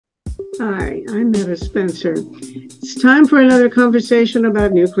Hi, I'm Meta Spencer. It's time for another conversation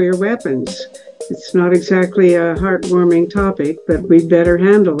about nuclear weapons. It's not exactly a heartwarming topic, but we'd better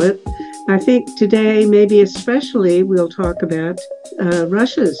handle it. I think today, maybe especially, we'll talk about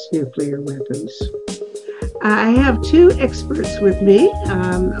Russia's nuclear weapons. I have two experts with me,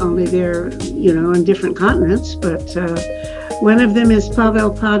 only they're, on different continents, but one of them is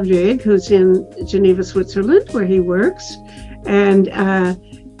Pavel Padrig, who's in Geneva, Switzerland, where he works. And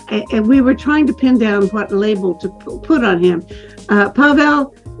we were trying to pin down what label to put on him.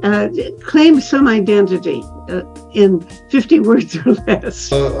 Pavel claimed some identity in 50 words or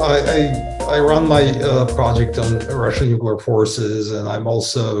less. I run my project on Russian nuclear forces, and I'm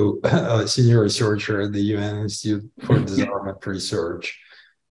also a senior researcher at the UN Institute for Disarmament Research.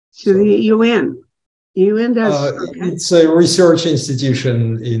 So the UN does. Okay. It's a research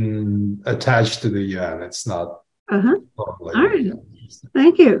institution attached to the UN. It's not. All right.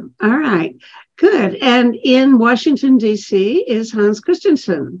 Thank you. All right. Good. And in Washington, D.C. is Hans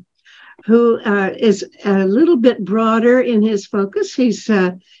Christensen, who is a little bit broader in his focus. He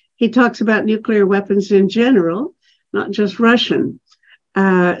talks about nuclear weapons in general, not just Russian.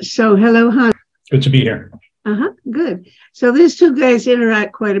 So hello, Hans. Good to be here. Good. So these two guys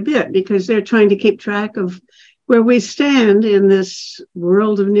interact quite a bit because they're trying to keep track of where we stand in this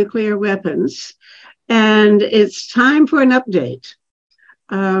world of nuclear weapons. And it's time for an update.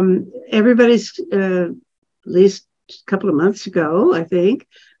 Everybody's, at least a couple of months ago, I think,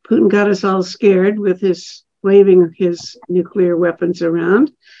 Putin got us all scared with his waving his nuclear weapons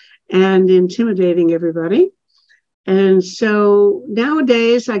around and intimidating everybody. And so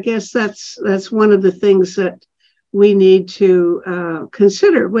nowadays, I guess that's one of the things that we need to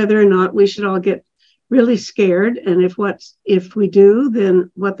consider, whether or not we should all get really scared. And if we do, then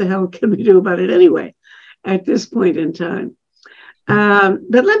what the hell can we do about it anyway at this point in time?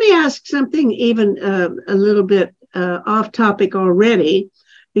 But let me ask something even a little bit off topic already,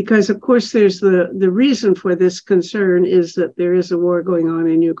 because of course there's the reason for this concern is that there is a war going on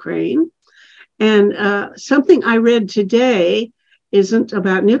in Ukraine. And something I read today isn't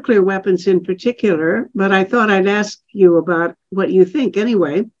about nuclear weapons in particular, but I thought I'd ask you about what you think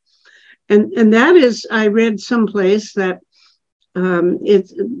anyway. And that is, I read someplace that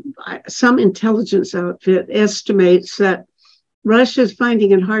some intelligence outfit estimates that Russia is finding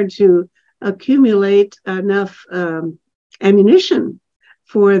it hard to accumulate enough ammunition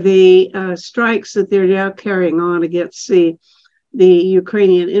for the strikes that they're now carrying on against the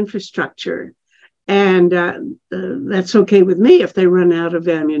Ukrainian infrastructure. And that's okay with me if they run out of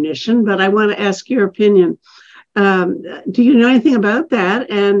ammunition, but I want to ask your opinion. Do you know anything about that?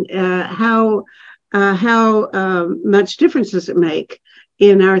 And how much difference does it make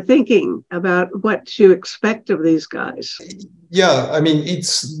in our thinking about what to expect of these guys? Yeah, I mean,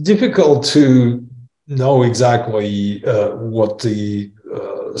 it's difficult to know exactly what the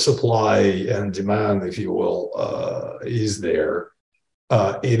supply and demand, if you will, is there.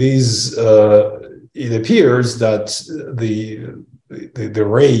 It appears that the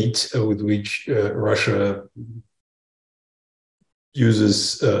rate with which Russia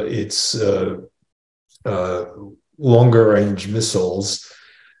uses its longer range missiles,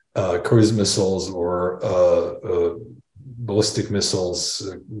 cruise missiles, or ballistic missiles,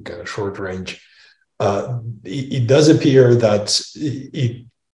 kind of short range, it does appear that it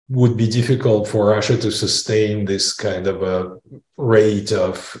would be difficult for Russia to sustain this kind of a rate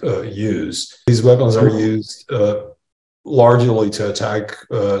of use. These weapons are used largely to attack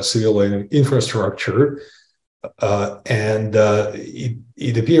civilian infrastructure, and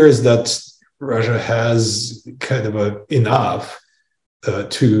it appears that Russia has kind of enough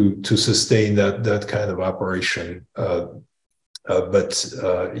to sustain that kind of operation. But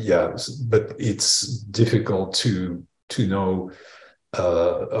it's difficult to know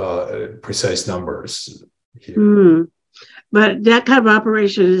precise numbers here. But that kind of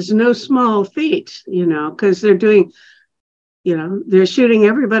operation is no small feat, because they're doing, they're shooting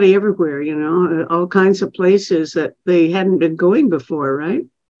everybody everywhere, all kinds of places that they hadn't been going before, right?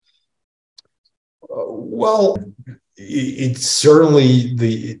 Well, it's certainly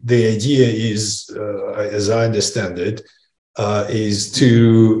the idea is, as I understand it, is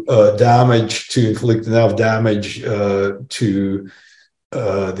to inflict enough damage to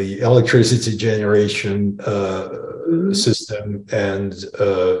the electricity generation system, and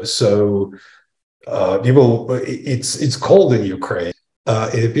so people. It's cold in Ukraine.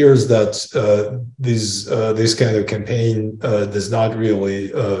 It appears that this kind of campaign does not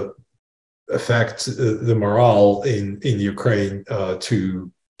really affect the morale in Ukraine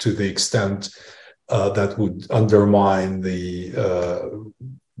to the extent that would undermine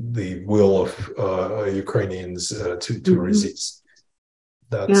the will of Ukrainians to resist.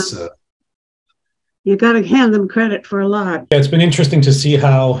 That's you got to hand them credit for a lot. Yeah, it's been interesting to see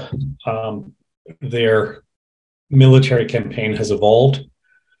how their military campaign has evolved,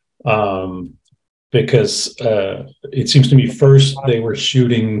 because it seems to me first they were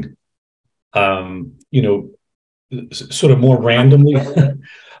shooting, sort of more randomly,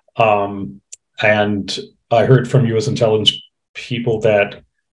 and I heard from U.S. intelligence people that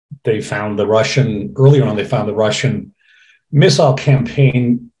they found the Russian missile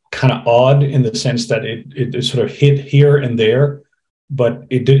campaign kind of odd in the sense that it sort of hit here and there, but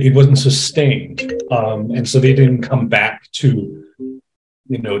it wasn't sustained, and so they didn't come back to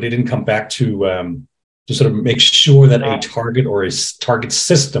to sort of make sure that a target or a target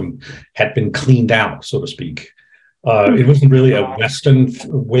system had been cleaned out, so to speak. It wasn't really a Western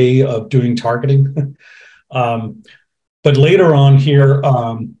way of doing targeting. But later on here,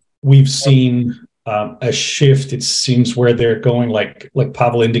 we've seen a shift, it seems, where they're going, like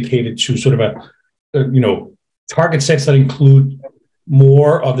Pavel indicated, to sort of target sets that include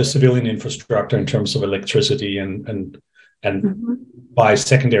more of the civilian infrastructure in terms of electricity and by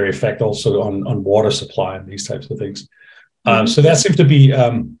secondary effect also on water supply and these types of things. So that seems to be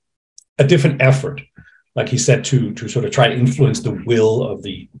a different effort, like he said, to sort of try to influence the will of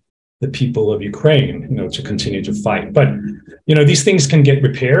the people of Ukraine, to continue to fight. But, these things can get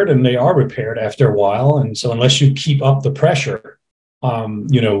repaired, and they are repaired after a while. And so unless you keep up the pressure,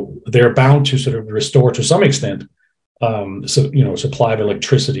 they're bound to sort of restore to some extent, supply of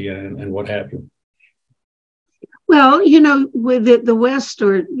electricity and what have you. Well, with the West,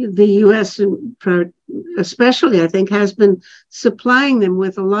 or the U.S. especially, I think, has been supplying them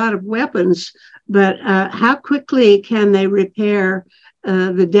with a lot of weapons. But how quickly can they repair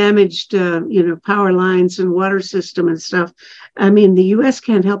the damaged, power lines and water system and stuff? I mean, the U.S.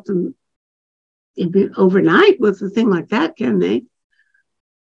 can't help them overnight with a thing like that, can they?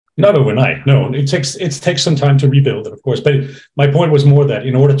 Not overnight, no. It takes some time to rebuild it, of course. But my point was more that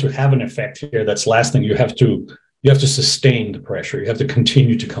in order to have an effect here that's lasting, you have to sustain the pressure. You have to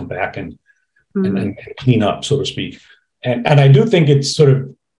continue to come back and clean up, so to speak. And I do think it's sort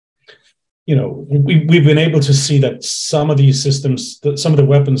of, we've been able to see that some of these systems, some of the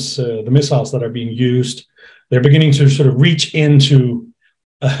weapons, the missiles that are being used, they're beginning to sort of reach into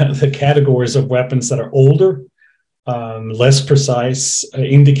the categories of weapons that are older, less precise,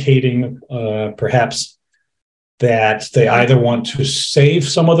 indicating perhaps that they either want to save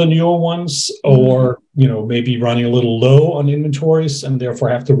some of the newer ones, or maybe running a little low on inventories, and therefore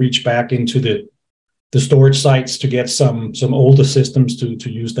have to reach back into the storage sites to get some older systems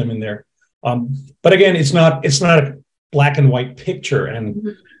to use them in there. But again, it's not a black and white picture,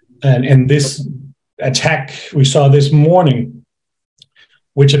 and this attack we saw this morning,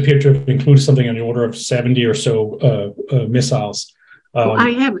 which appeared to have included something on the order of 70 or so missiles.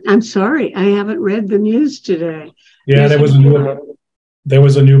 I'm sorry, I haven't read the news today. Yeah, there was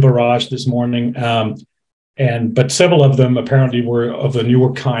a new barrage this morning, but several of them apparently were of the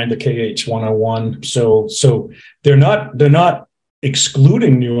newer kind, the KH-101. So they're not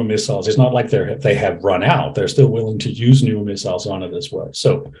excluding newer missiles. It's not like they have run out. They're still willing to use newer missiles on it as well.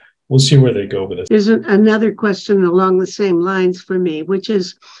 So we'll see where they go with this. There's another question along the same lines for me, which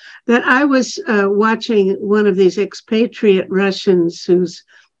is that I was watching one of these expatriate Russians who's,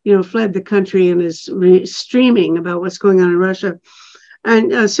 fled the country and is streaming about what's going on in Russia.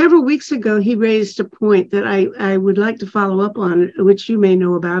 And several weeks ago, he raised a point that I would like to follow up on, which you may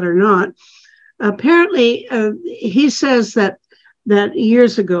know about or not. Apparently, he says that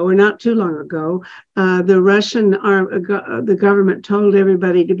years ago, or not too long ago, the government told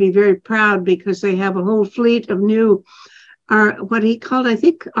everybody to be very proud because they have a whole fleet of new, what he called, I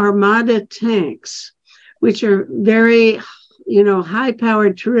think, Armada tanks, which are very,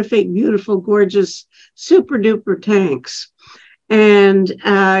 high-powered, terrific, beautiful, gorgeous, super-duper tanks. And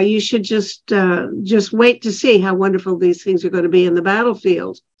you should just wait to see how wonderful these things are going to be in the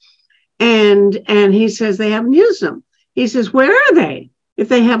battlefield. And he says they haven't used them. He says, where are they? If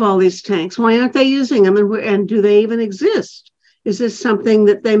they have all these tanks, why aren't they using them? And do they even exist? Is this something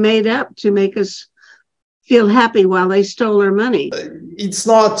that they made up to make us feel happy while they stole our money? It's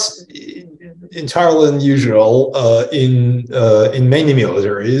not entirely unusual in many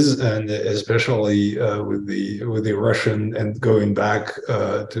militaries, and especially with the Russian, and going back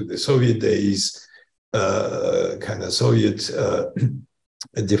to the Soviet days, kind of Soviet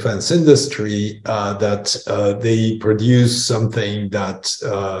defense industry, that they produce something that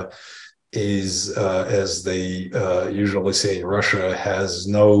is, as they usually say in Russia, has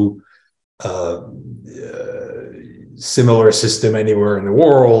no similar system anywhere in the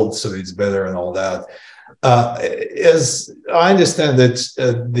world, so it's better and all that. As I understand it,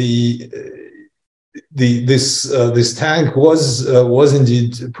 this tank was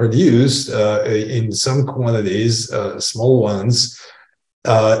indeed produced in some quantities, small ones.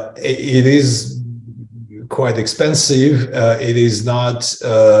 It is quite expensive. It is not.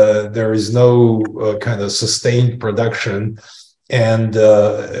 There is no kind of sustained production, and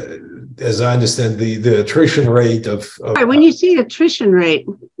as I understand, the attrition rate of when you say attrition rate,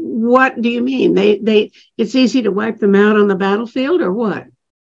 what do you mean? It's easy to wipe them out on the battlefield, or what?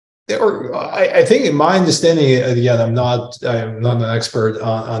 I think, in my understanding, again, I'm not an expert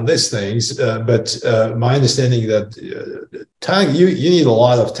on these things, but my understanding that you need a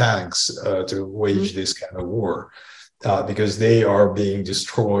lot of tanks to wage this kind of war, because they are being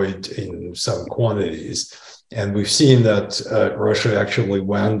destroyed in some quantities, and we've seen that Russia actually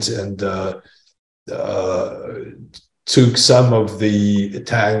went and took some of the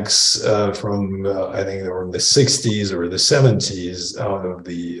tanks from, I think they were in the 60s or the 70s, out of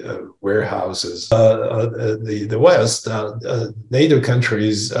the warehouses. The West, NATO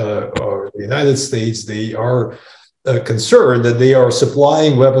countries, or the United States, they are concerned that they are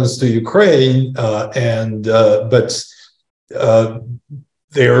supplying weapons to Ukraine, but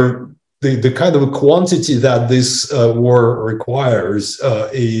the kind of quantity that this war requires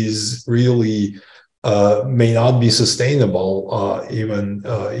is really may not be sustainable, even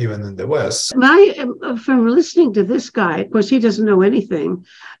in the West. From listening to this guy, of course, he doesn't know anything.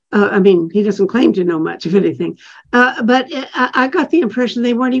 I mean, he doesn't claim to know much of anything. But I got the impression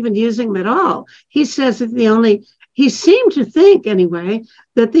they weren't even using them at all. He says that he seemed to think anyway,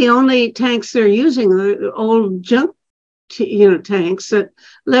 that the only tanks they're using are the old junk, tanks that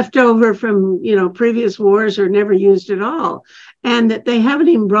left over from, previous wars or never used at all. And that they haven't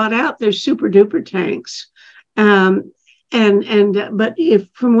even brought out their super duper tanks. But if,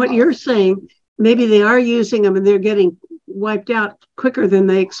 from what you're saying, maybe they are using them and they're getting wiped out quicker than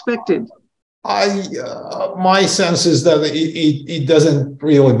they expected. My sense is that it doesn't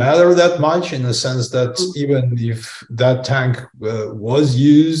really matter that much, in the sense that even if that tank was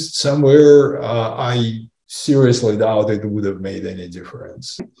used somewhere, I seriously doubt it would have made any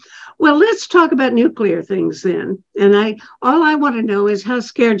difference. Well, let's talk about nuclear things then. And all I want to know is, how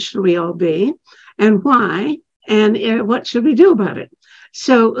scared should we all be, and why, and what should we do about it?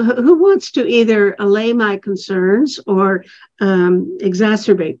 So who wants to either allay my concerns or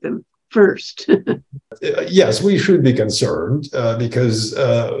exacerbate them first? Yes, we should be concerned because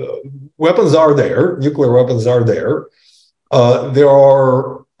weapons are there, nuclear weapons are there. There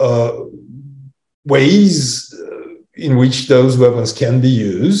are ways in which those weapons can be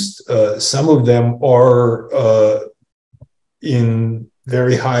used. Some of them are in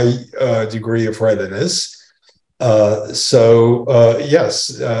very high degree of readiness. Yes,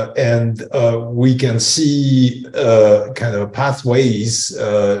 and we can see kind of pathways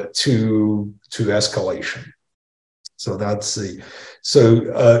to escalation. So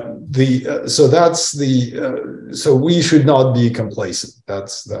we should not be complacent.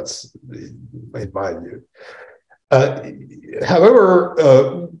 That's in my view. However,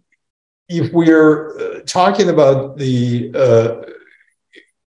 if we're talking about the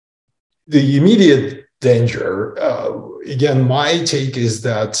immediate danger, again, my take is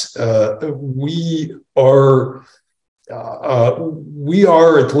that we are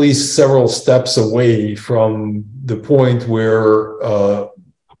at least several steps away from the point where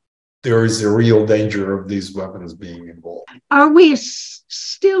there is a real danger of these weapons being involved. Are we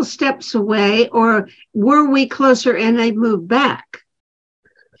still steps away, or were we closer and they moved back?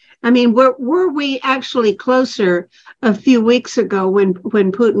 I mean, were we actually closer a few weeks ago when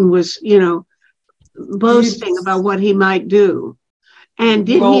Putin was, boasting about what he might do? And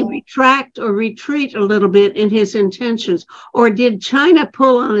did he retract or retreat a little bit in his intentions? Or did China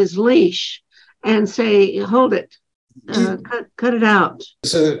pull on his leash and say, hold it, cut it out?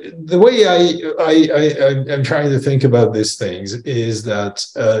 So the way I'm trying to think about these things is that,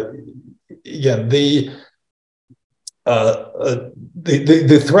 again, the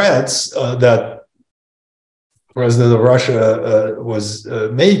threats that President of Russia was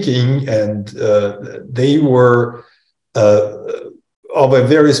making, and they were of a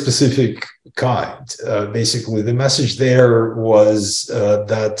very specific kind. Basically, the message there was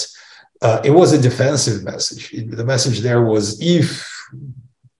that it was a defensive message. The message there was, if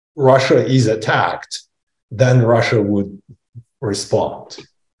Russia is attacked, then Russia would respond.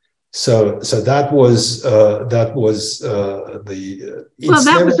 So that was the. Well,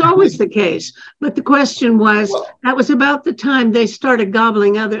 that was always the case, but the question was that was about the time they started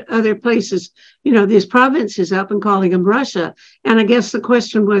gobbling other places, these provinces up and calling them Russia. And I guess the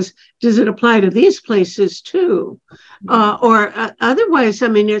question was, does it apply to these places too, or otherwise? I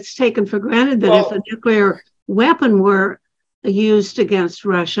mean, it's taken for granted that if a nuclear weapon were used against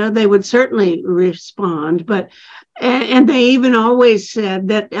Russia, they would certainly respond. And they even always said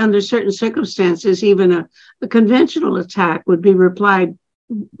that under certain circumstances, even a conventional attack would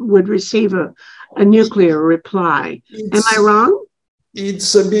receive a nuclear reply. Am I wrong?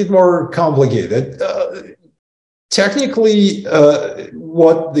 It's a bit more complicated. Technically,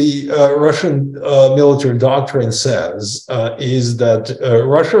 what the Russian military doctrine says is that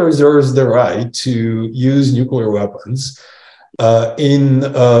Russia reserves the right to use nuclear weapons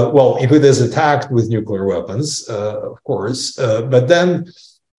if it is attacked with nuclear weapons, of course, but then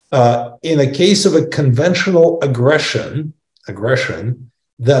in a case of a conventional aggression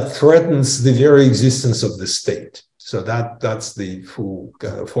that threatens the very existence of the state. So that's the full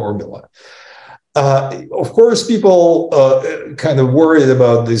kind of formula. Of course, people kind of worried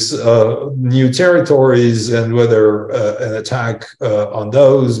about these new territories and whether an attack on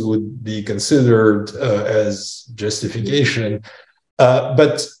those would be considered as justification.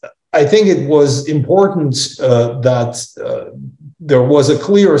 But I think it was important that there was a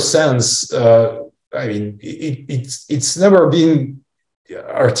clear sense. It's never been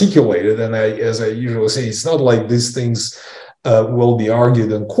articulated, and as I usually say, it's not like these things will be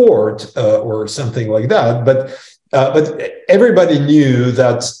argued in court or something like that. But everybody knew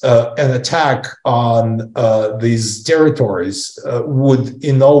that an attack on these territories would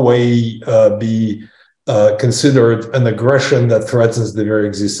in no way be considered an aggression that threatens the very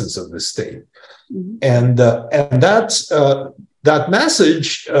existence of the state. Mm-hmm. And that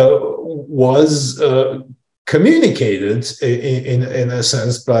message was communicated in a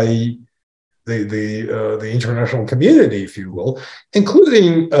sense by the international community, if you will,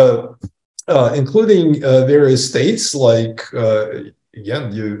 including various states like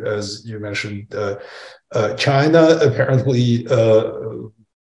again, as you mentioned, China apparently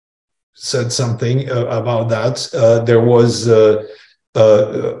said something about that. There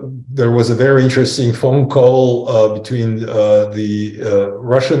was a very interesting phone call between the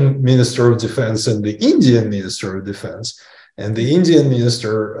Russian Minister of Defense and the Indian Minister of Defense. And the Indian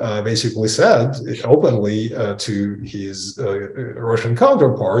minister basically said openly to his Russian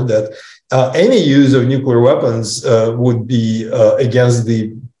counterpart that any use of nuclear weapons would be against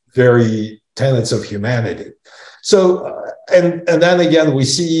the very tenets of humanity. So, and then again, we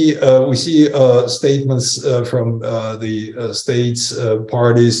see statements from the states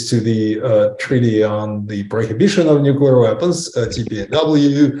parties to the Treaty on the Prohibition of Nuclear Weapons,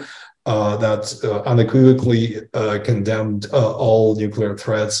 TPNW. That unequivocally condemned all nuclear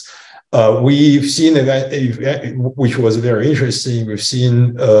threats. We've seen, which was very interesting, we've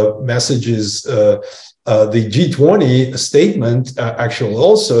seen messages, the G20 statement actually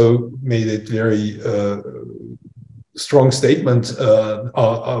also made it very strong statement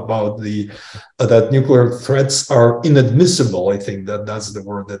about that nuclear threats are inadmissible. I think that's the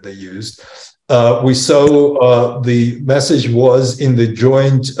word that they used. We saw the message was in the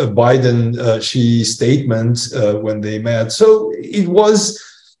joint Biden-Xi statement when they met. So it was,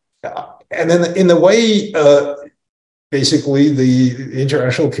 and then in a way, basically the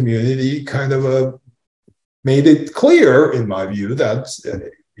international community kind of made it clear, in my view, that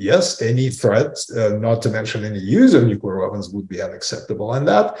yes, any threat, not to mention any use of nuclear weapons, would be unacceptable. And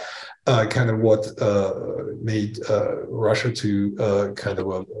that kind of what made Russia to kind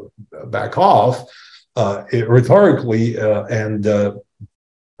of back off rhetorically and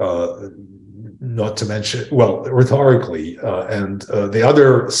not to mention, well, rhetorically. And the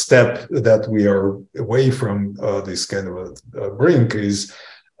other step that we are away from this kind of a brink is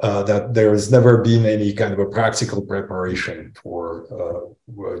that there has never been any kind of a practical preparation for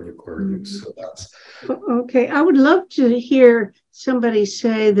nuclear use. So that's okay. I would love to hear somebody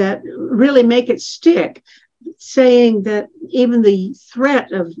say that, really make it stick, saying that even the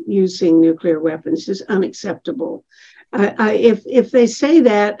threat of using nuclear weapons is unacceptable. If they say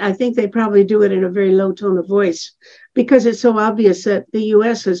that, I think they probably do it in a very low tone of voice, because it's so obvious that the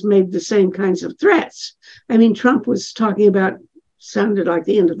U.S. has made the same kinds of threats. I mean, Trump was talking about, sounded like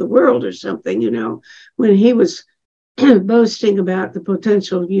the end of the world or something, when he was boasting about the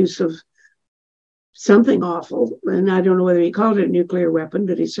potential use of something awful. And I don't know whether he called it a nuclear weapon,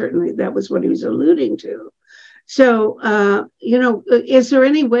 but that was what he was alluding to. So, is there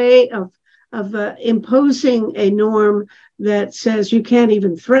any way of imposing a norm that says you can't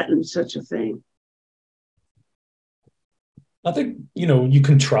even threaten such a thing? I think, you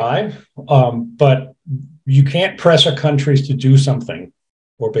can try, but you can't pressure countries to do something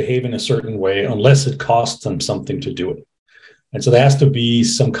or behave in a certain way unless it costs them something to do it. And so there has to be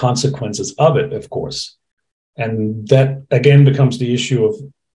some consequences of it, of course. And that, again, becomes the issue of,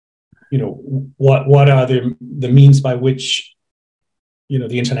 what are the means by which,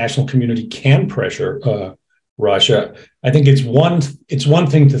 the international community can pressure Russia. I think it's one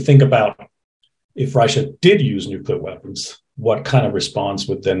thing to think about if Russia did use nuclear weapons, what kind of response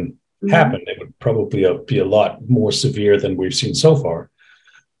would then happen? It would probably be a lot more severe than we've seen so far.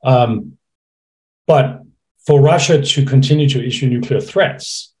 But for Russia to continue to issue nuclear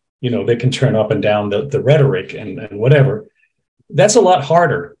threats, they can turn up and down the rhetoric and whatever. That's a lot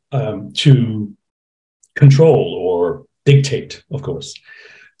harder to control or dictate, of course.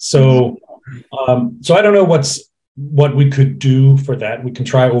 So I don't know what we could do for that. We can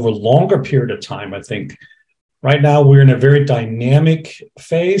try over a longer period of time, I think. Right now, we're in a very dynamic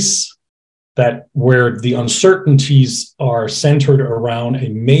phase where the uncertainties are centered around a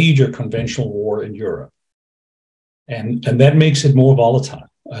major conventional war in Europe. And that makes it more volatile.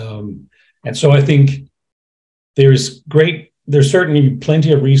 And so I think there's certainly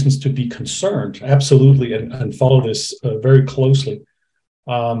plenty of reasons to be concerned, absolutely, and follow this very closely.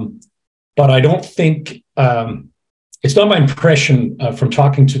 But I don't think it's not my impression from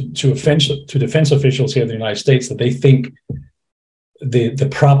talking to defense officials here in the United States that they think the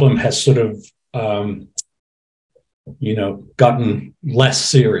problem has sort of gotten less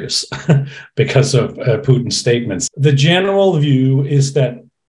serious because of Putin's statements. The general view is that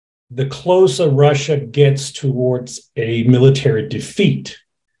the closer Russia gets towards a military defeat,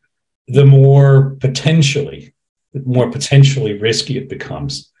 the more potentially risky it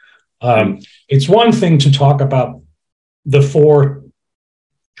becomes. It's one thing to talk about the 4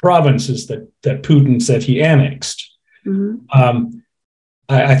 provinces that Putin said he annexed.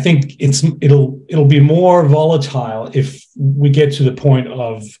 I think it'll be more volatile if we get to the point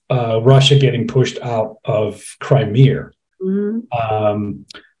of Russia getting pushed out of Crimea.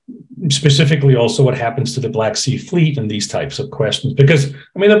 Specifically, also what happens to the Black Sea Fleet and these types of questions, because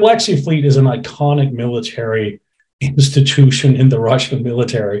the Black Sea Fleet is an iconic military institution in the Russian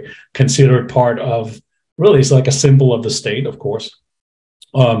military, considered part of, really, it's like a symbol of the state, of course.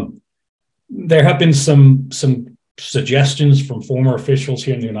 There have been some suggestions from former officials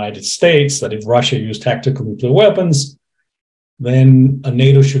here in the United States that if Russia used tactical nuclear weapons, then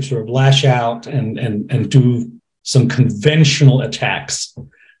NATO should sort of lash out and do some conventional attacks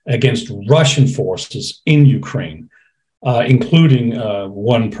against Russian forces in Ukraine, including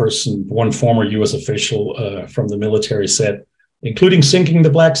one former U.S. official from the military said, including sinking the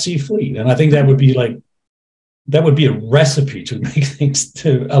Black Sea Fleet. And I think that would be a recipe to make things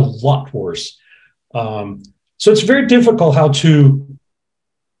a lot worse. So it's very difficult how to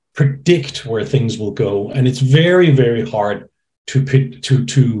predict where things will go, and it's very, very hard to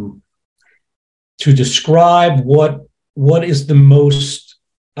describe what is the most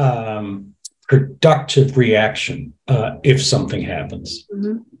productive reaction if something happens.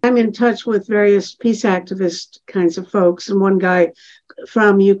 I'm in touch with various peace activist kinds of folks, and one guy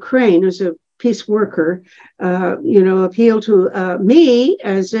from Ukraine who's a peace worker, appealed to me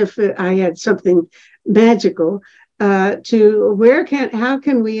as if I had something magical how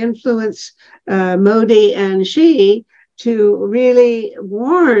can we influence Modi and Xi to really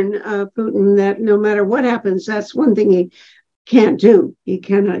warn Putin that no matter what happens, that's one thing he can't do. He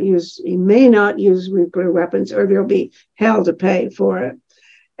may not use nuclear weapons, or there'll be hell to pay for it.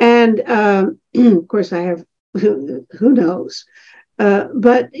 And of course, I have who knows.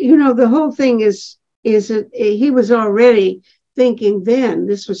 But the whole thing is that he was already thinking then,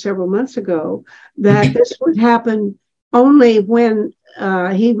 this was several months ago, that this would happen only when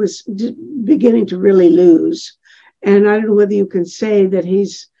he was beginning to really lose. And I don't know whether you can say that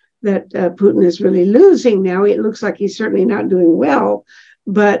Putin is really losing now. It looks like he's certainly not doing well.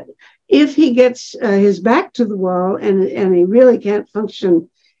 But if he gets his back to the wall and he really can't function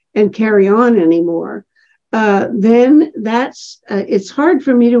and carry on anymore, then it's hard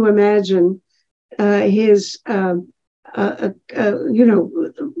for me to imagine his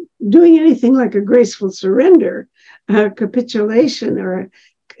doing anything like a graceful surrender, capitulation, or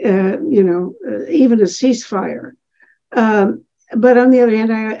even a ceasefire. But on the other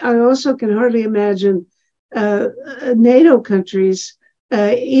hand, I also can hardly imagine NATO countries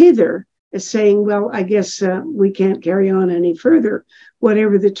either saying, well, I guess we can't carry on any further.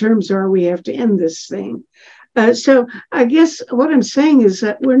 Whatever the terms are, we have to end this thing. So I guess what I'm saying is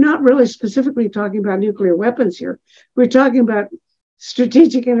that we're not really specifically talking about nuclear weapons here. We're talking about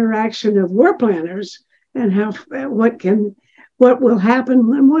strategic interaction of war planners and how what will happen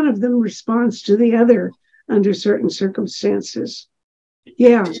when one of them responds to the other under certain circumstances.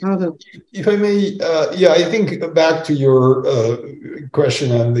 Yeah, Aldo. If I may, yeah, I think back to your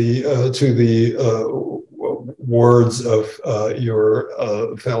question and to the words of your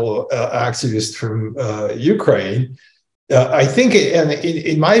fellow activist from Ukraine. I think, and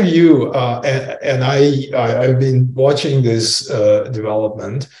in my view, and I've been watching this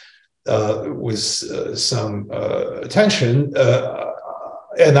development with some attention.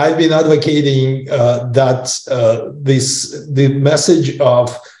 And I've been advocating that the message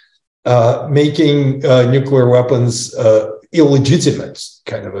of making nuclear weapons illegitimate,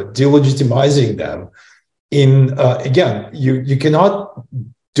 kind of delegitimizing them. Again, you cannot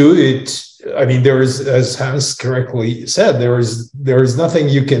do it. I mean, there is, as Hans correctly said, there is nothing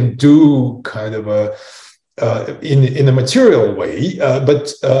you can do, kind of in a material way.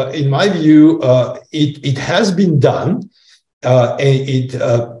 But in my view, it has been done.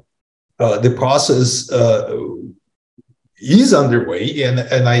 The process is underway,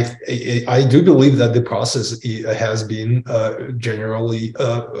 and I do believe that the process has been generally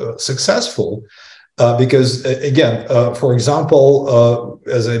successful, because again, for example,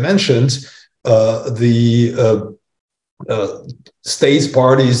 as I mentioned, the states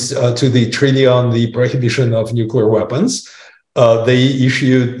parties to the Treaty on the Prohibition of Nuclear Weapons. They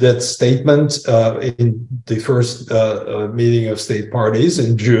issued that statement in the first meeting of state parties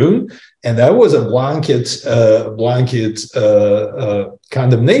in June, and that was a blanket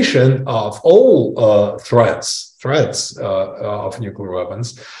condemnation of all threats of nuclear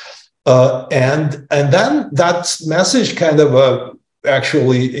weapons, and then that message kind of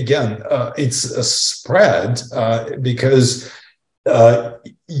actually again it's a spread because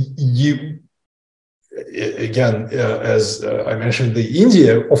you. Again, as I mentioned,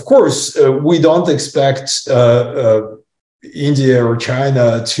 India, of course, we don't expect India or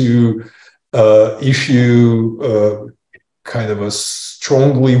China to issue kind of a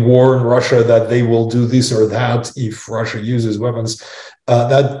strongly warn Russia that they will do this or that if Russia uses weapons.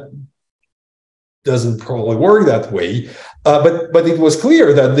 That doesn't probably work that way. But it was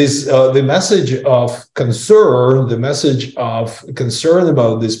clear that the message of concern,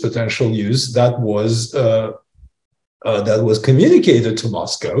 about this potential use, that was communicated to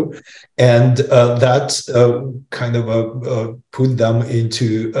Moscow, and that kind of put them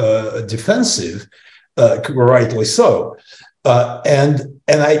into a defensive, rightly so. And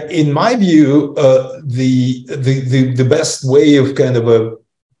in my view, the best way of kind of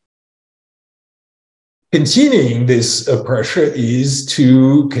continuing this pressure is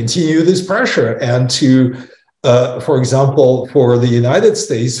to continue this pressure and to, for example, for the United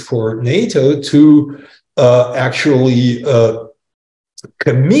States, for NATO to actually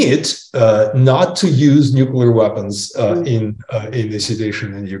commit not to use nuclear weapons in the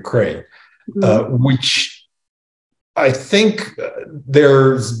situation in Ukraine, which I think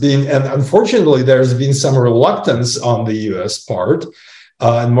there's been, and unfortunately, there's been some reluctance on the US part.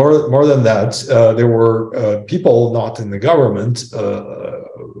 And more than that, there were people not in the government,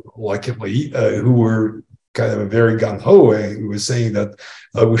 luckily, who were kind of very gung-ho, who was saying that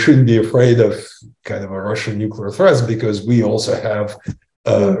we shouldn't be afraid of kind of a Russian nuclear threats because we also have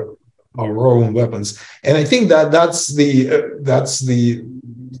our own weapons. And I think that that's the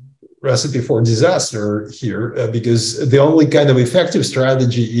recipe for disaster here, because the only kind of effective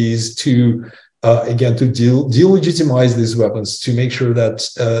strategy is to again, to delegitimize these weapons, to make sure that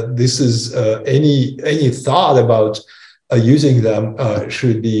this is any thought about using them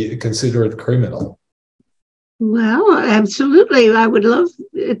should be considered criminal. Well, absolutely. I would love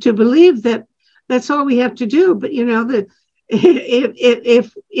to believe that that's all we have to do. But you know, that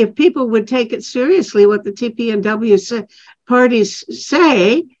if people would take it seriously, what the TPNW parties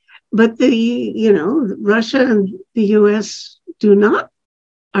say, but Russia and the U.S.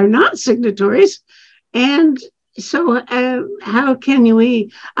 are not signatories. And so how can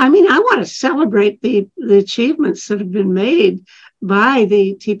we, I mean, I want to celebrate the achievements that have been made by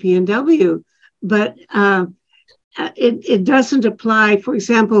the TPNW, but it doesn't apply. For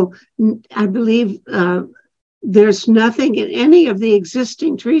example, I believe there's nothing in any of the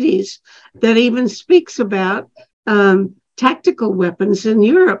existing treaties that even speaks about tactical weapons in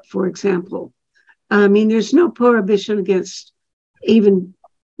Europe, for example. I mean, there's no prohibition against even.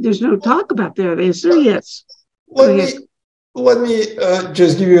 There's no talk about that, is there? Yes. Let me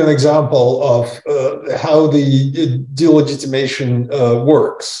just give you an example of how the delegitimation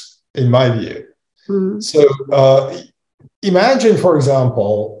works, in my view. Mm. So imagine, for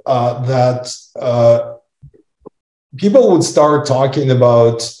example, that people would start talking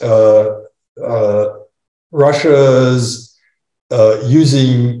about Russia's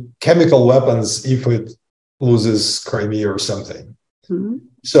using chemical weapons if it loses Crimea or something. Mm-hmm.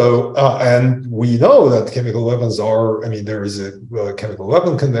 So, and we know that chemical weapons are, I mean, there is a chemical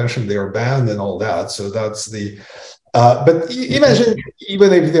weapon convention, they are banned and all that. So that's the, but imagine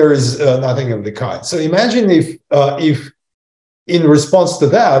even if there is nothing of the kind. So imagine if in response to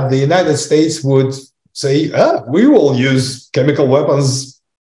that, the United States would say, we will use chemical weapons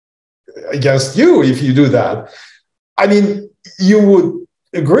against you if you do that. I mean, you would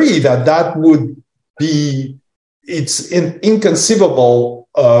agree that that would be, it's an inconceivable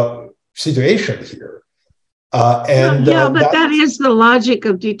situation here. But that is the logic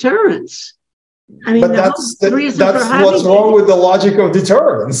of deterrence. I mean, that's what's wrong with the logic of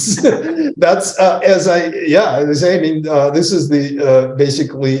deterrence. That's as I say. I mean, this is the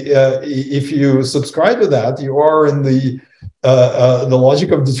basically if you subscribe to that, you are in the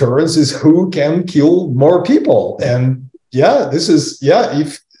logic of deterrence is who can kill more people, and this is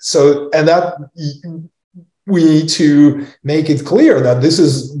if so, and that we need to make it clear that this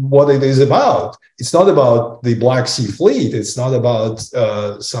is what it is about. It's not about the Black Sea Fleet. It's not about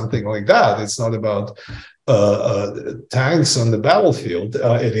something like that. It's not about tanks on the battlefield.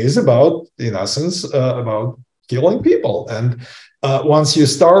 It is about, in essence, about killing people. And once you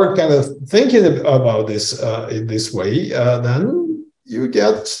start kind of thinking about this in this way, then you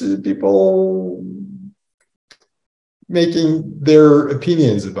get people making their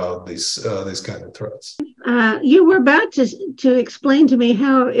opinions about this kind of threats. You were about to explain to me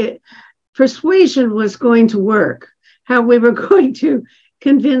how persuasion was going to work, how we were going to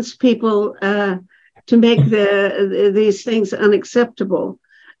convince people to make these things unacceptable.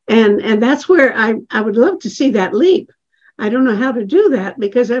 And that's where I would love to see that leap. I don't know how to do that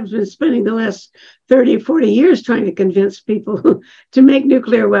because I've been spending the last 30 or 40 years trying to convince people to make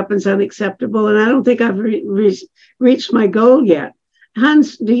nuclear weapons unacceptable. And I don't think I've reached my goal yet.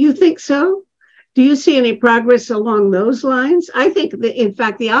 Hans, do you think so? Do you see any progress along those lines? I think in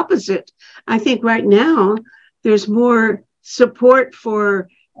fact, the opposite. I think right now there's more support for,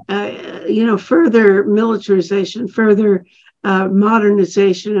 further militarization, further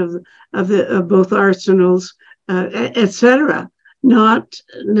modernization of both arsenals, etc. Not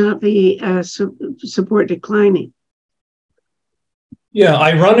the support declining. Yeah,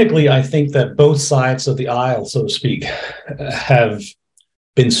 ironically, I think that both sides of the aisle, so to speak, have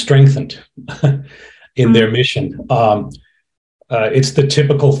been strengthened in their mission. It's the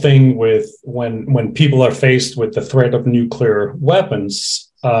typical thing with when people are faced with the threat of nuclear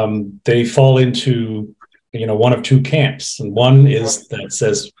weapons, they fall into one of two camps, and one is that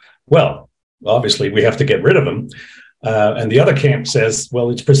says, well, obviously we have to get rid of them, and the other camp says, well,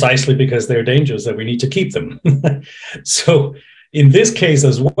 it's precisely because they're dangerous that we need to keep them. So in this case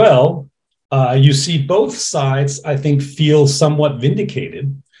as well, you see both sides, I think, feel somewhat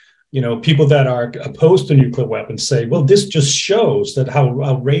vindicated. People that are opposed to nuclear weapons say, well, this just shows that how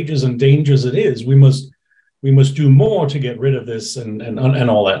outrageous and dangerous it is. We must do more to get rid of this and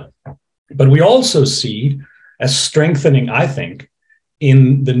all that. But we also see a strengthening, I think,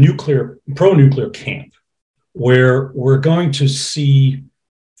 in the pro-nuclear camp, where we're going to see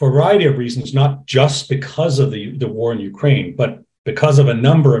for a variety of reasons, not just because of the war in Ukraine, but because of a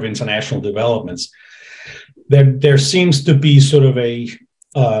number of international developments, there seems to be sort of a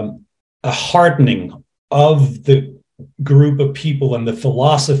hardening of the group of people and the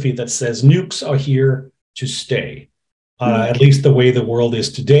philosophy that says nukes are here to stay, at least the way the world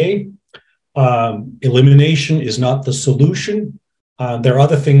is today. Elimination is not the solution. There are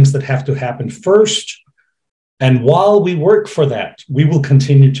other things that have to happen first. And while we work for that, we will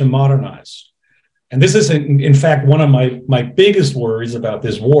continue to modernize. And this is, in fact, one of my biggest worries about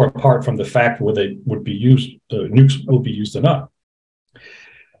this war, apart from the fact whether they would be used, nukes will be used or not,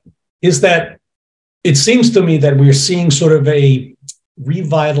 is that it seems to me that we're seeing sort of a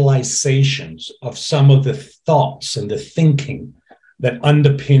revitalization of some of the thoughts and the thinking that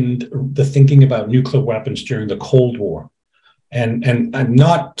underpinned the thinking about nuclear weapons during the Cold War. And I'm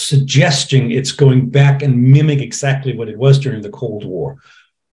not suggesting it's going back and mimic exactly what it was during the Cold War.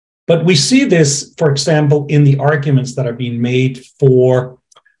 But we see this, for example, in the arguments that are being made for,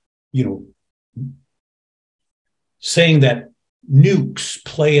 saying that nukes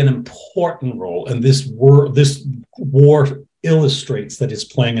play an important role, and this war illustrates that it's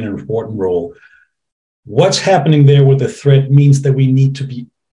playing an important role. What's happening there with the threat means that we need to be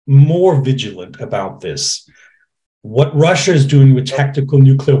more vigilant about this. what Russia is doing with tactical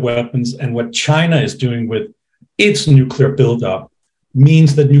nuclear weapons and what China is doing with its nuclear buildup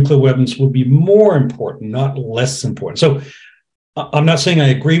means that nuclear weapons will be more important, not less important. So I'm not saying I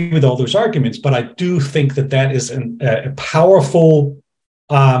agree with all those arguments, but I do think that that is a powerful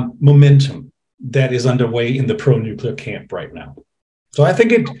momentum that is underway in the pro-nuclear camp right now. So I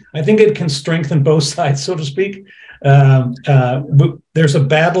think it can strengthen both sides, so to speak. There's a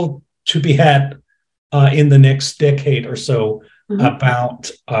battle to be had in the next decade or so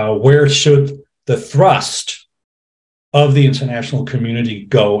about where should the thrust of the international community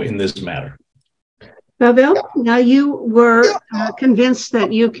go in this matter. Pavel, now you were convinced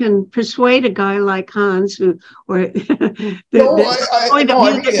that you can persuade a guy like Hans, who, or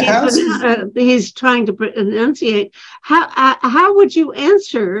he's trying to enunciate. How would you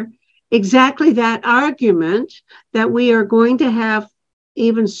answer exactly that argument that we are going to have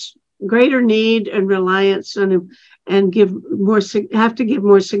even greater need and reliance on and have to give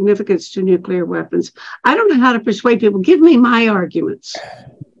more significance to nuclear weapons? I don't know how to persuade people. Give me my arguments,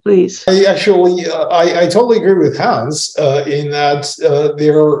 please. I totally agree with Hans in that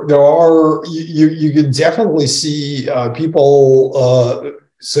you can definitely see people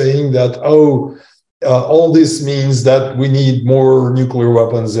saying that all this means that we need more nuclear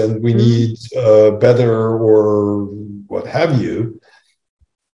weapons and we need better or what have you.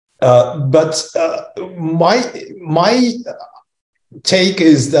 But my take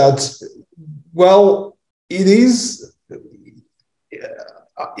is that, well, it is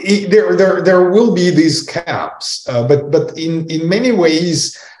there will be these camps, but in many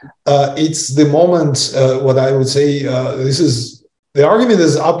ways it's the moment. What I would say, the argument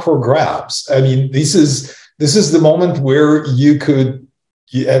is up for grabs. I mean, this is the moment where you could.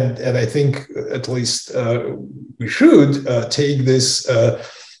 And I think at least we should take this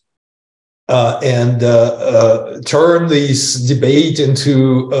and turn this debate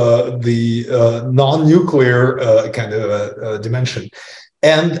into the non-nuclear kind of dimension.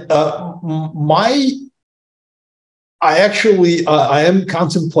 And I am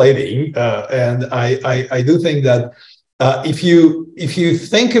contemplating, and I do think that if you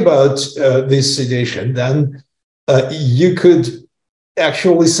think about this situation, then you could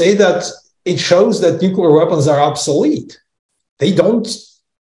actually say that it shows that nuclear weapons are obsolete. They don't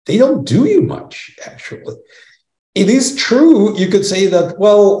do you much, actually. It is true, you could say that,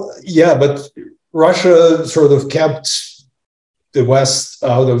 well, yeah, but Russia sort of kept the West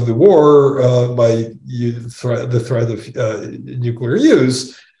out of the war by the threat of nuclear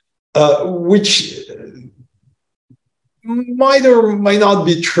use, which might or might not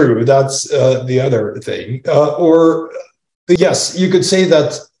be true. That's the other thing. Yes, you could say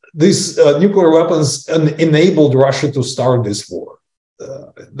that these nuclear weapons enabled Russia to start this war.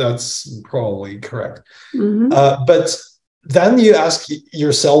 That's probably correct. But then you ask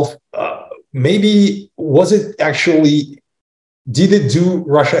yourself, maybe did it do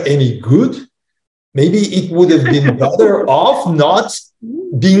Russia any good? Maybe it would have been better off not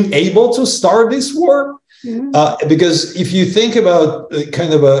being able to start this war. Because if you think about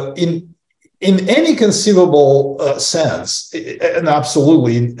kind of in any conceivable sense, and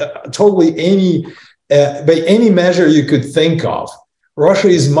absolutely, totally by any measure you could think of, Russia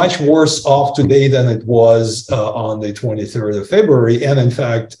is much worse off today than it was on the 23rd of February, and in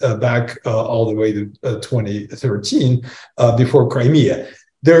fact, back all the way to 2013, before Crimea.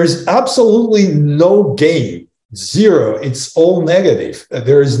 There's absolutely no gain, zero. It's all negative.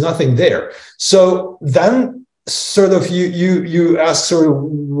 There is nothing there. So then, sort of, you ask, sort of,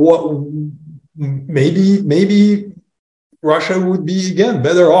 what maybe Russia would be again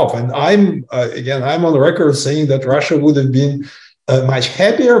better off. And I'm on the record saying that Russia would have been a much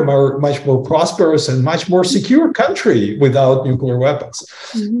happier, much more prosperous, and much more secure country without nuclear weapons.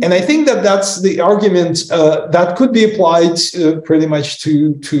 And I think that that's the argument that could be applied pretty much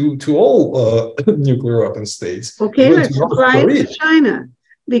to all nuclear weapon states. Okay, let's apply it to China,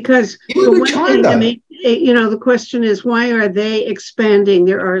 because the question is, why are they expanding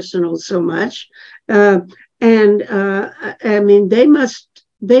their arsenals so much? I mean,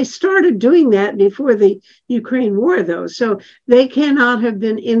 they started doing that before the Ukraine war, though. So they cannot have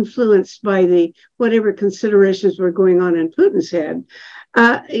been influenced by whatever considerations were going on in Putin's head.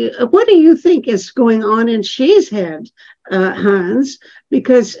 What do you think is going on in Xi's head, Hans?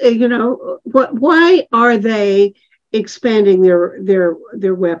 Because, why are they expanding their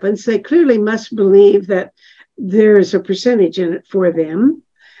weapons? They clearly must believe that there's a percentage in it for them,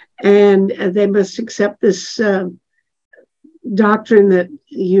 and they must accept this doctrine that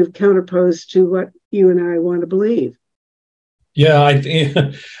you've counterposed to what you and I want to believe. Yeah, I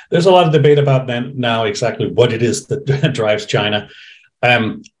think there's a lot of debate about that now, exactly what it is that drives China.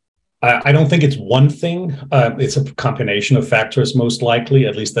 Um, I don't think it's one thing. It's a combination of factors, most likely.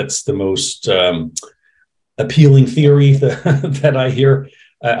 At least that's the most appealing theory that I hear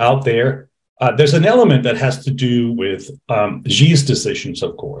out there. There's an element that has to do with Xi's decisions,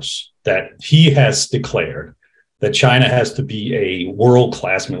 of course, that he has declared that China has to be a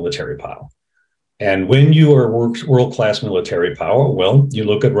world-class military power. And when you are world-class military power, well, you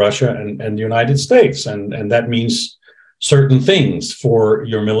look at Russia and the United States, and that means certain things for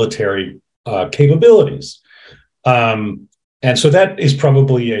your military capabilities. And so that is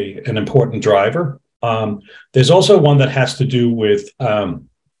probably an important driver. There's also one that has to do with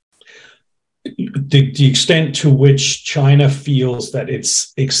the extent to which China feels that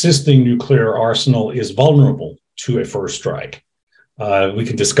its existing nuclear arsenal is vulnerable to a first strike. We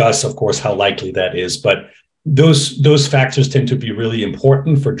can discuss, of course, how likely that is, but those factors tend to be really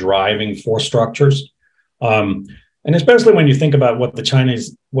important for driving force structures. And especially when you think about what China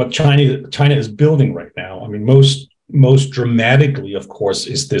is building right now. I mean, most dramatically, of course,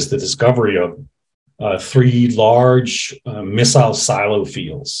 is the discovery of 3 large missile silo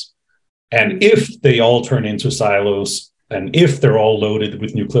fields. And if they all turn into silos, and if they're all loaded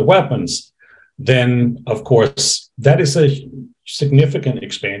with nuclear weapons, then, of course, that is a significant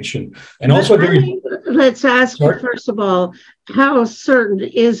expansion. And also, let's ask you, first of all, how certain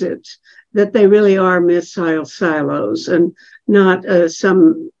is it that they really are missile silos and not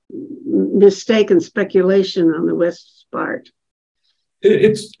some mistaken speculation on the West's part?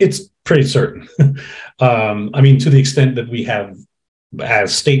 It's pretty certain. I mean, to the extent that we have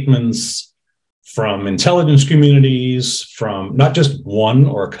statements from intelligence communities, from not just one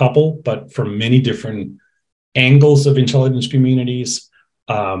or a couple, but from many different angles of intelligence communities,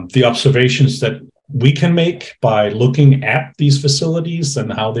 the observations that we can make by looking at these facilities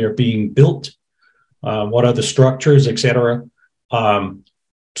and how they're being built, what are the structures, et cetera.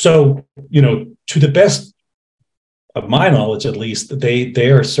 So, to the best of my knowledge, at least, they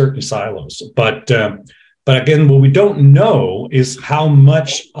are certainly silos. But again, what we don't know is how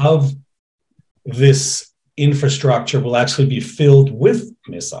much of this infrastructure will actually be filled with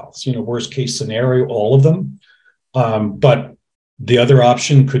missiles. Worst case scenario, all of them. But the other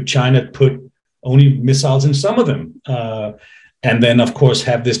option, could China put only missiles in some of them? And then, of course,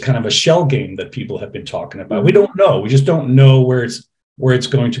 have this kind of a shell game that people have been talking about. We don't know. We just don't know where it's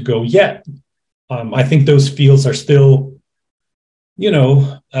going to go yet. I think those fields are still,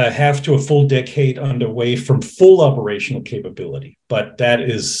 half to a full decade underway from full operational capability. But that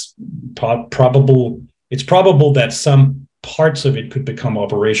is probable. It's probable that some parts of it could become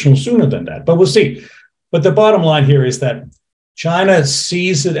operational sooner than that. But we'll see. But the bottom line here is that China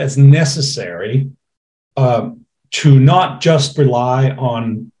sees it as necessary to not just rely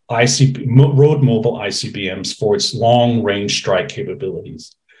on road mobile ICBMs for its long-range strike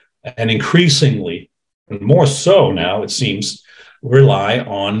capabilities, and increasingly, and more so now, it seems, rely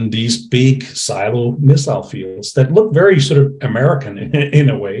on these big silo missile fields that look very sort of American in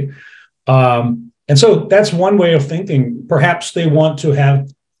a way. And so that's one way of thinking. Perhaps they want to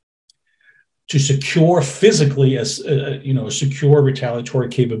secure physically a secure retaliatory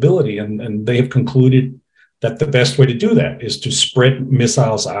capability, and they have concluded that the best way to do that is to spread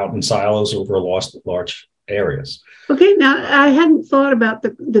missiles out in silos over large areas. Okay, now I hadn't thought about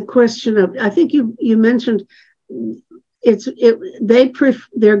the question of. I think you mentioned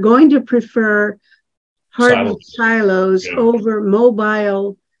they're going to prefer hardened silos over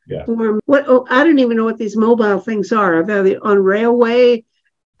mobile. Yeah. I don't even know what these mobile things are. Are they on railway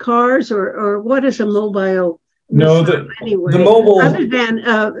cars or what is a mobile? No, anyway, the mobile. Other than,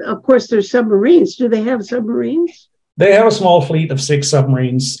 of course, there's submarines. Do they have submarines? They have a small fleet of 6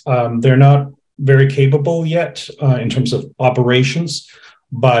 submarines. They're not very capable yet in terms of operations,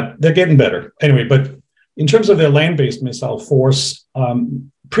 but they're getting better. Anyway, but in terms of their land-based missile force,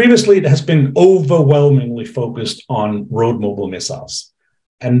 previously it has been overwhelmingly focused on road mobile missiles.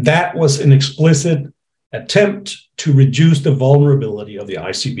 And that was an explicit attempt to reduce the vulnerability of the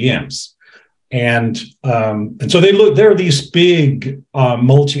ICBMs. And so there are these big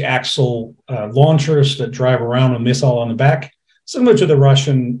multi-axle launchers that drive around a missile on the back, similar to the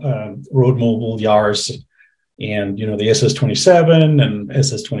Russian road mobile Yars and the SS-27 and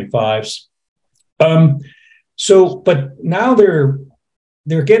SS-25s. But now they're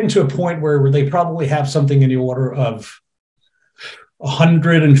getting to a point where they probably have something in the order of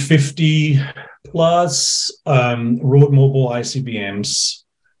 150 plus road mobile ICBMs.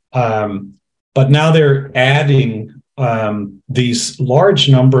 But now they're adding these large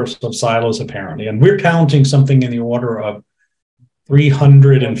numbers of silos, apparently. And we're counting something in the order of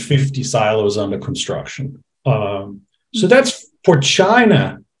 350 silos under construction. So that's for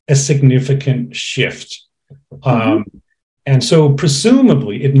China a significant shift. And so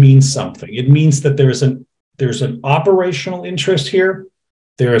presumably it means something. It means that there's an operational interest here.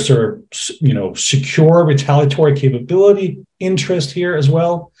 There's a secure retaliatory capability interest here as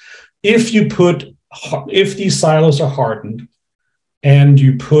well. If these silos are hardened and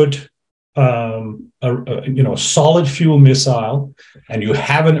you put a solid fuel missile and you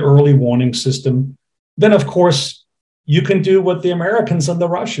have an early warning system, then of course you can do what the Americans and the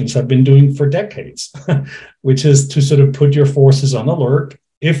Russians have been doing for decades, which is to sort of put your forces on alert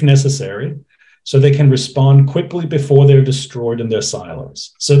if necessary, so they can respond quickly before they're destroyed in their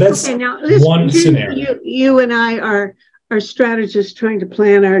silos. So that's one scenario. You and I are strategists trying to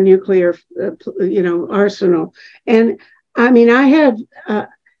plan our nuclear, arsenal. And I mean, I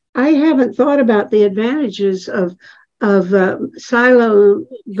haven't thought about the advantages of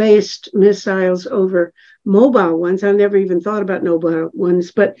silo-based missiles over mobile ones. I never even thought about mobile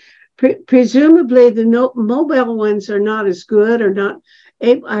ones, but presumably the mobile ones are not as good, or not.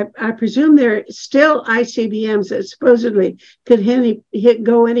 I presume they're still ICBMs that supposedly could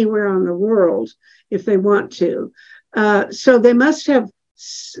go anywhere on the world if they want to. So they must have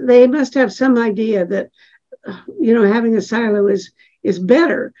some idea that having a silo is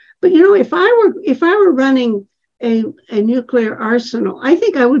better. But if I were running a nuclear arsenal, I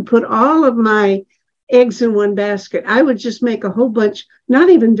think I would put all of my eggs in one basket. I would just make a whole bunch, not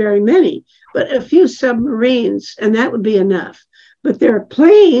even very many, but a few submarines, and that would be enough. But there are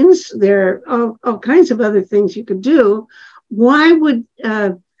planes, there are all kinds of other things you could do. What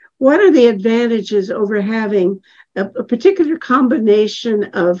are the advantages over having a particular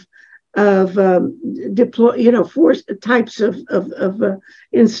combination of force types of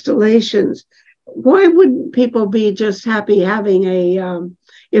installations? Why wouldn't people be just happy having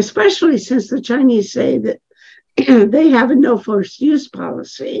especially since the Chinese say that they have a no force use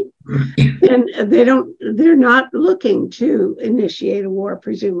policy, and they're not looking to initiate a war,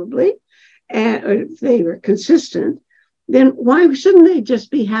 presumably, and if they were consistent, then why shouldn't they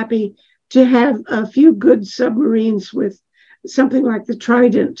just be happy to have a few good submarines with something like the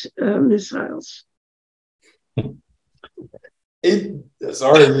Trident missiles? I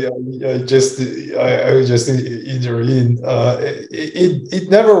would just intervene. It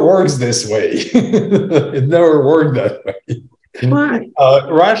never works this way. It never worked that way. Why?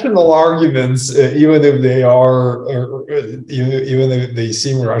 Rational arguments, even if they are, even if they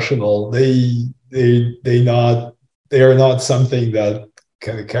seem rational, they are not something that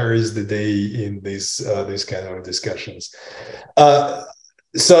kind of carries the day in these kind of discussions.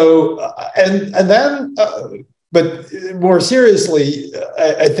 But more seriously,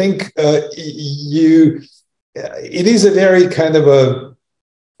 I think it is a very kind of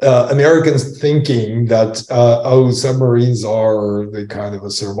Americans thinking that submarines are the kind of a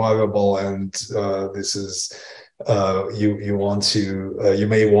survivable, and this is you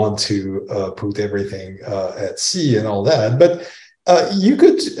may want to put everything at sea and all that, but you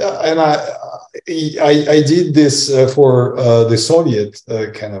could, and I did this for the Soviet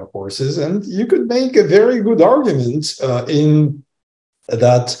kind of forces, and you could make a very good argument in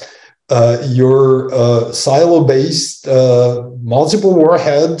that your silo-based multiple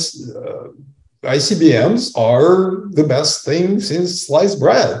warhead ICBMs are the best thing since sliced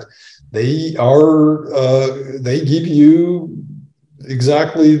bread. They give you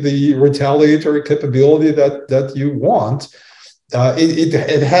exactly the retaliatory capability that you want.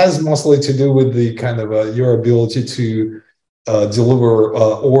 It has mostly to do with the kind of your ability to deliver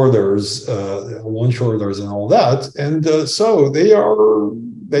orders, launch orders, and all that. And so they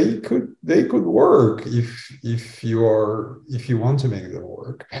could work if you want to make them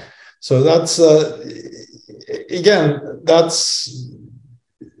work. So that's again, that's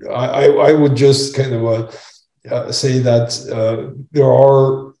I would just kind of say that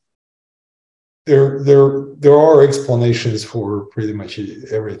there are explanations for pretty much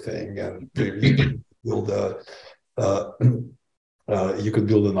everything, and you could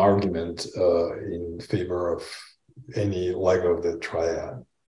build an argument in favor of any leg of the triad.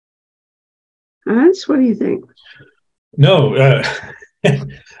 Hans, what do you think? No,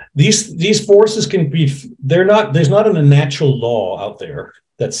 these forces can be. There's not a natural law out there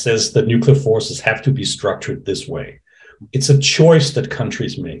that says that nuclear forces have to be structured this way. It's a choice that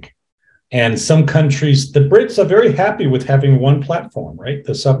countries make. And some countries, the Brits are very happy with having one platform, right?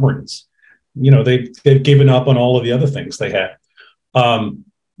 The submarines. They've given up on all of the other things they had.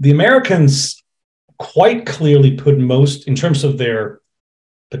 The Americans quite clearly put most, in terms of their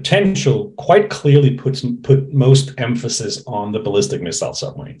potential quite clearly put most emphasis on the ballistic missile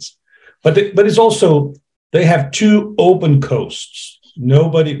submarines. But it's also, they have two open coasts.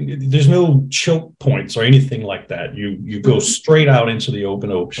 There's no choke points or anything like that. You go straight out into the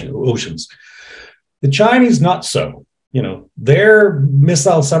open oceans. The Chinese, not so. Their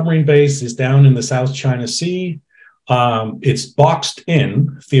missile submarine base is down in the South China Sea. It's boxed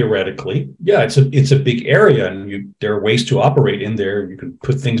in theoretically. Yeah, it's a big area, and there are ways to operate in there. You can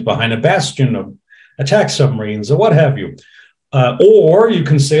put things behind a bastion of attack submarines or what have you, or you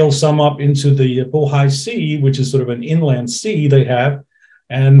can sail some up into the Bohai Sea, which is sort of an inland sea they have,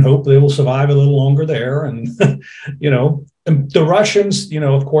 and hope they will survive a little longer there. And the Russians,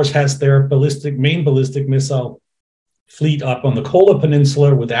 of course, has their main ballistic missile fleet up on the Kola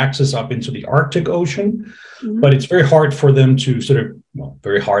Peninsula with access up into the Arctic Ocean. Mm-hmm. But it's very hard for them to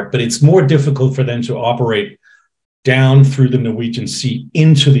very hard, but it's more difficult for them to operate down through the Norwegian Sea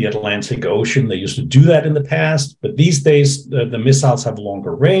into the Atlantic Ocean. They used to do that in the past, but these days the missiles have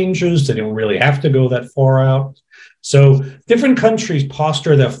longer ranges. They don't really have to go that far out. So different countries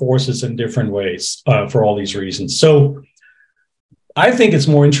posture their forces in different ways for all these reasons. So I think it's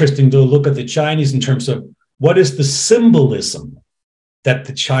more interesting to look at the Chinese in terms of what is the symbolism that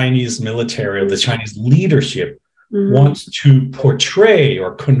the Chinese military or the Chinese leadership wants to portray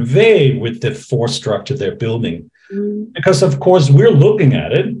or convey with the force structure they're building. Because, of course, we're looking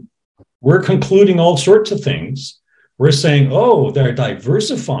at it. We're concluding all sorts of things. We're saying, oh, they're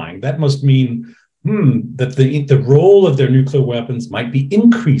diversifying. That must mean that the role of their nuclear weapons might be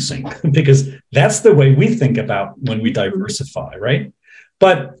increasing, because that's the way we think about when we diversify, right?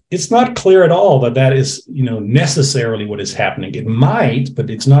 But it's not clear at all that is, necessarily what is happening. It might,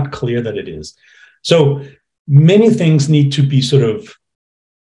 but it's not clear that it is. So many things need to be sort of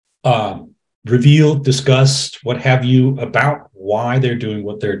revealed, discussed, what have you, about why they're doing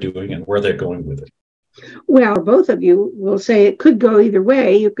what they're doing and where they're going with it. Well, both of you will say it could go either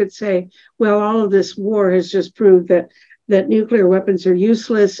way. You could say, well, all of this war has just proved that nuclear weapons are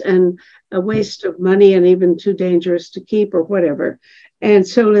useless and a waste of money and even too dangerous to keep or whatever. And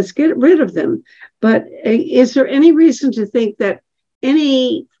so let's get rid of them. But is there any reason to think that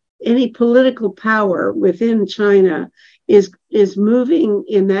any political power within China is moving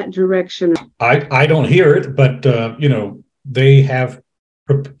in that direction? I don't hear it, but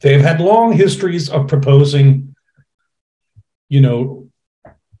they've had long histories of proposing,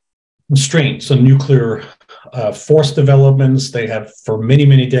 constraints on nuclear force developments. They have for many,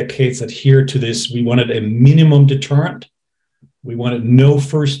 many decades adhered to this. We wanted a minimum deterrent. We wanted no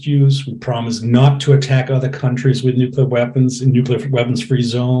first use. We promised not to attack other countries with nuclear weapons in nuclear weapons-free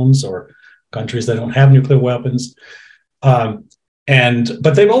zones or countries that don't have nuclear weapons. But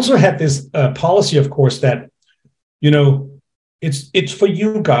they've also had this policy, of course, that, it's for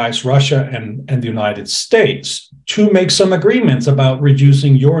you guys, Russia and the United States, to make some agreements about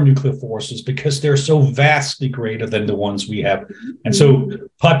reducing your nuclear forces because they're so vastly greater than the ones we have. And so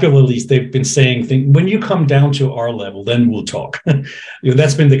popularly, they've been saying, when you come down to our level, then we'll talk.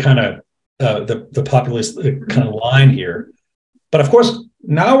 That's been the kind of the populist kind of line here. But of course,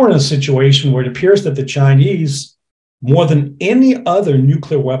 now we're in a situation where it appears that the Chinese, more than any other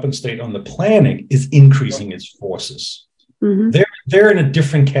nuclear weapon state on the planet, is increasing its forces. Mm-hmm. They're in a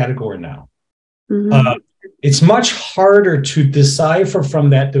different category now. Mm-hmm. It's much harder to decipher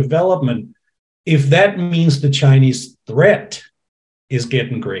from that development if that means the Chinese threat is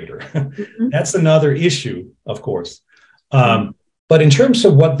getting greater. Mm-hmm. That's another issue, of course. But in terms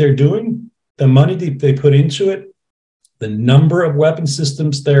of what they're doing, the money they put into it, the number of weapon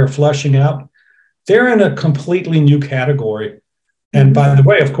systems they're flushing out, they're in a completely new category. And by the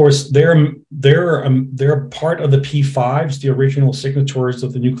way, of course, they're part of the P5s, the original signatories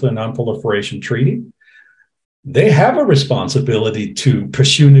of the Nuclear Nonproliferation Treaty. They have a responsibility to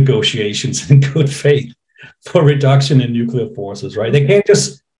pursue negotiations in good faith for reduction in nuclear forces, right? They can't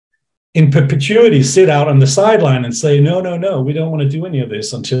just in perpetuity sit out on the sideline and say, no, we don't want to do any of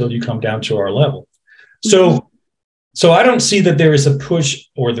this until you come down to our level. So I don't see that there is a push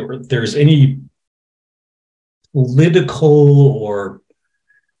or there's any political or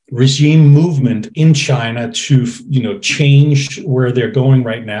regime movement in China to, change where they're going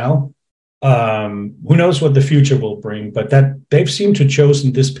right now. Who knows what the future will bring, but that they've seemed to have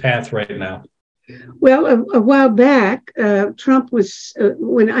chosen this path right now. Well, a while back, Trump was,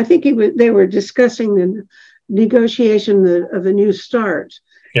 when I think they were discussing the negotiation of the New START,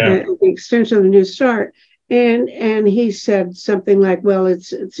 the extension of the New START. And he said something like, well, it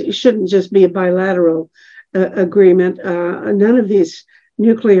shouldn't just be a bilateral agreement. None of these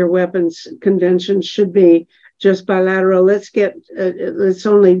nuclear weapons conventions should be just bilateral. Let's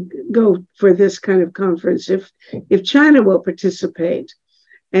only go for this kind of conference if China will participate.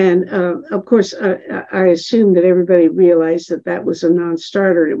 And of course, I assume that everybody realized that was a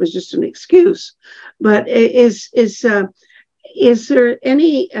non-starter. It was just an excuse. But is there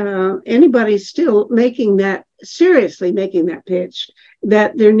anybody still seriously making that pitch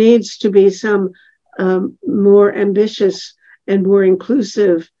that there needs to be some more ambitious and more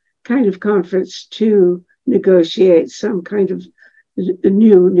inclusive kind of conference to negotiate some kind of a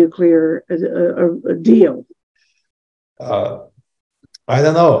new nuclear deal? I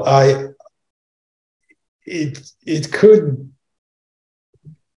don't know. It could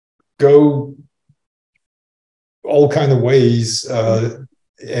go all kind of ways, and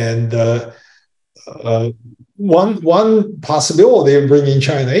one possibility of bringing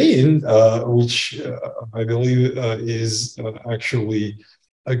China in, which I believe is actually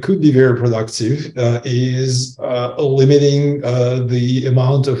could be very productive, is limiting the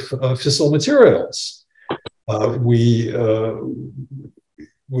amount of fissile materials.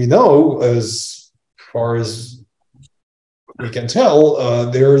 We know, as far as we can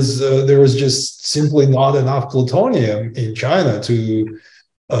tell, there is just simply not enough plutonium in China to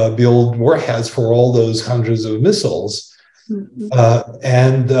build warheads for all those hundreds of missiles. Mm-hmm.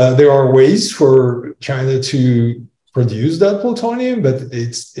 And there are ways for China to produce that plutonium, but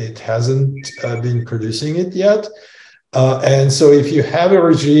it hasn't been producing it yet. And so if you have a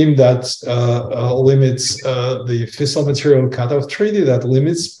regime that limits the fissile material cutoff treaty, that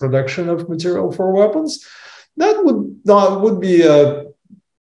limits production of material for weapons, that would be a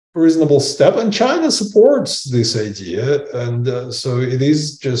reasonable step. And China supports this idea. And so it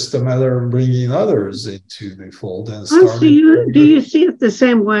is just a matter of bringing others into the fold. And do you see it the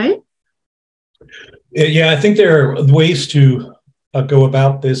same way? Yeah, I think there are ways to go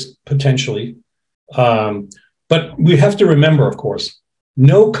about this potentially. But we have to remember, of course,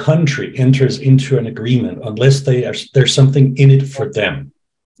 no country enters into an agreement unless there's something in it for them,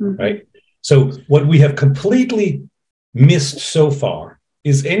 mm-hmm. right? So what we have completely missed so far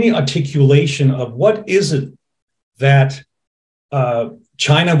is any articulation of what is it that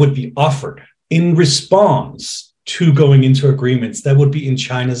China would be offered in response to going into agreements that would be in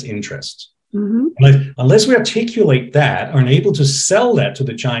China's interest. Mm-hmm. Unless we articulate that, are able to sell that to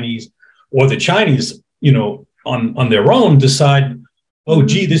the Chinese, or the Chinese, on their own decide, oh,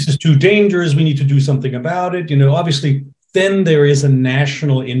 gee, this is too dangerous, we need to do something about it. Obviously, then there is a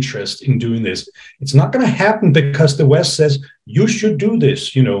national interest in doing this. It's not going to happen because the West says, you should do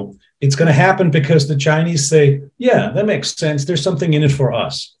this. It's going to happen because the Chinese say, yeah, that makes sense. There's something in it for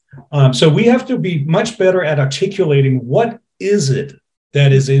us. So we have to be much better at articulating what is it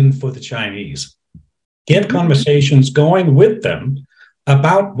that is in for the Chinese. Get conversations going with them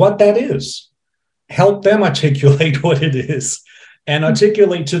about what that is. Help them articulate what it is and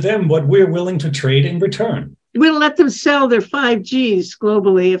articulate to them what we're willing to trade in return. We'll let them sell their 5Gs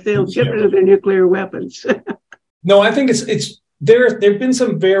globally if they'll get rid of their nuclear weapons. No, I think there have been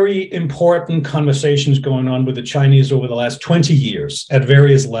some very important conversations going on with the Chinese over the last 20 years at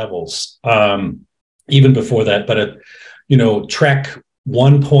various levels, even before that. But at, track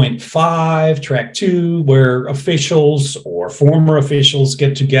 1.5, track 2, where officials or former officials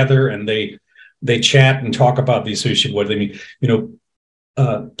get together and they chat and talk about these issues. What do they mean?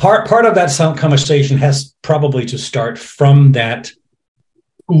 Part of that conversation has probably to start from that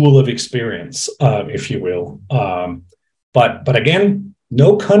pool of experience, if you will. But again,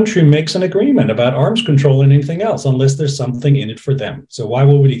 no country makes an agreement about arms control and anything else unless there's something in it for them. So why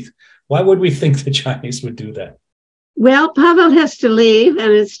would we think the Chinese would do that? Well, Pavel has to leave, and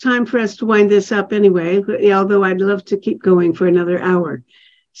it's time for us to wind this up anyway, although I'd love to keep going for another hour.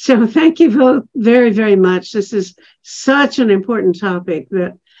 So thank you both very, very much. This is such an important topic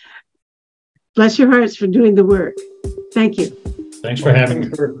that, bless your hearts for doing the work. Thank you. Thanks for having me.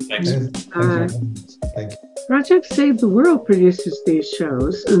 Thanks. Thank you. Project Save the World produces these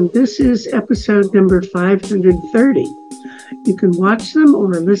shows, and this is episode number 530. You can watch them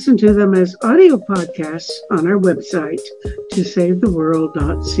or listen to them as audio podcasts on our website,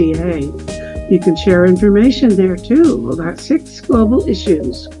 tosavetheworld.ca. You can share information there too about 6 global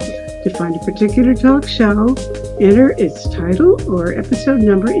issues. To find a particular talk show, enter its title or episode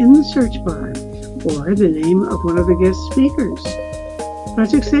number in the search bar, or the name of one of the guest speakers.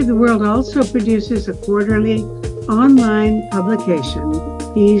 Project Save the World also produces a quarterly online publication,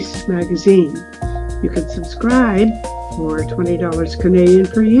 Peace Magazine. You can subscribe for $20 Canadian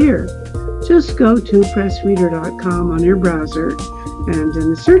per year. Just go to pressreader.com on your browser, and in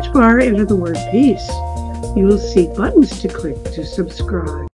the search bar, enter the word peace. You will see buttons to click to subscribe.